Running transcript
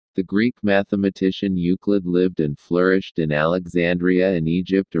The Greek mathematician Euclid lived and flourished in Alexandria in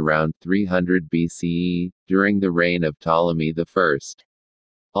Egypt around 300 BCE, during the reign of Ptolemy I.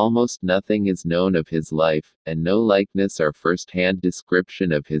 Almost nothing is known of his life, and no likeness or first-hand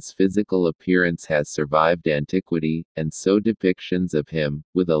description of his physical appearance has survived antiquity, and so depictions of him,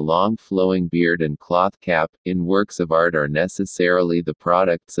 with a long flowing beard and cloth cap, in works of art are necessarily the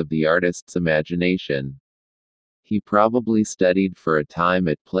products of the artist's imagination. He probably studied for a time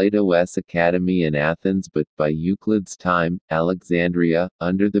at Plato's Academy in Athens, but by Euclid's time, Alexandria,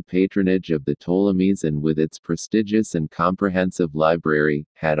 under the patronage of the Ptolemies and with its prestigious and comprehensive library,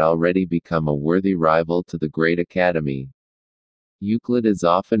 had already become a worthy rival to the great academy. Euclid is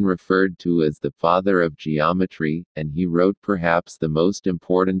often referred to as the father of geometry, and he wrote perhaps the most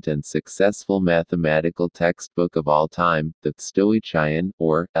important and successful mathematical textbook of all time, the Stoicheion,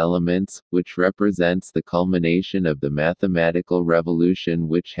 or Elements, which represents the culmination of the mathematical revolution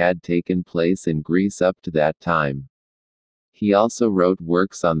which had taken place in Greece up to that time. He also wrote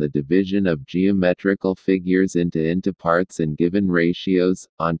works on the division of geometrical figures into parts in given ratios,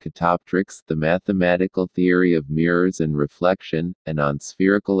 on catoptrics, the mathematical theory of mirrors and reflection, and on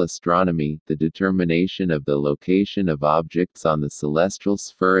spherical astronomy, the determination of the location of objects on the celestial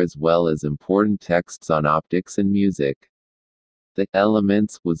sphere, as well as important texts on optics and music. The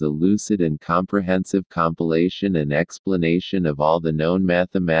Elements was a lucid and comprehensive compilation and explanation of all the known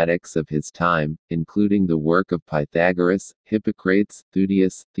mathematics of his time, including the work of Pythagoras, Hippocrates,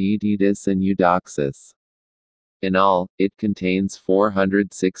 Theaetetus and Eudoxus. In all, it contains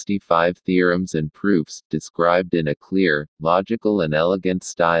 465 theorems and proofs, described in a clear, logical and elegant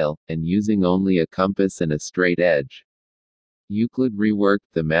style, and using only a compass and a straight edge. Euclid reworked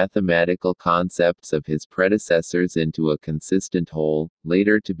the mathematical concepts of his predecessors into a consistent whole,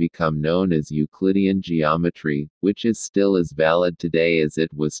 later to become known as Euclidean geometry, which is still as valid today as it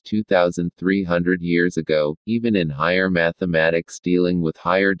was 2,300 years ago, even in higher mathematics dealing with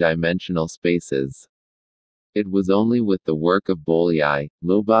higher dimensional spaces. It was only with the work of Bolyai,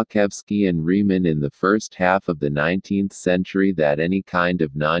 Lobachevsky and Riemann in the first half of the 19th century that any kind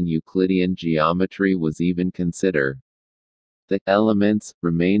of non-Euclidean geometry was even considered. The Elements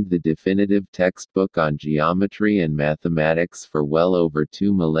remained the definitive textbook on geometry and mathematics for well over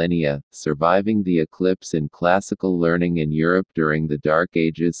 2 millennia, surviving the eclipse in classical learning in Europe during the Dark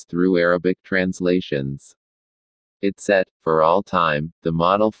Ages through Arabic translations. It set, for all time, the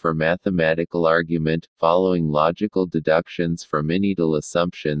model for mathematical argument, following logical deductions from initial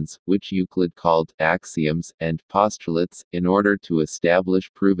assumptions, which Euclid called axioms, and postulates, in order to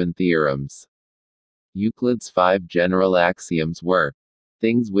establish proven theorems. Euclid's 5 general axioms were: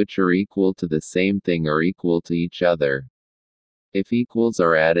 things which are equal to the same thing are equal to each other. If equals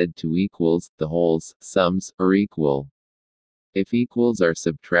are added to equals, the wholes, sums, are equal. If equals are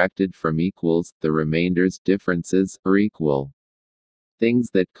subtracted from equals, the remainders, differences, are equal. Things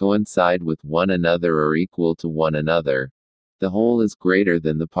that coincide with one another are equal to one another. The whole is greater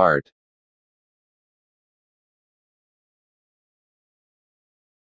than the part.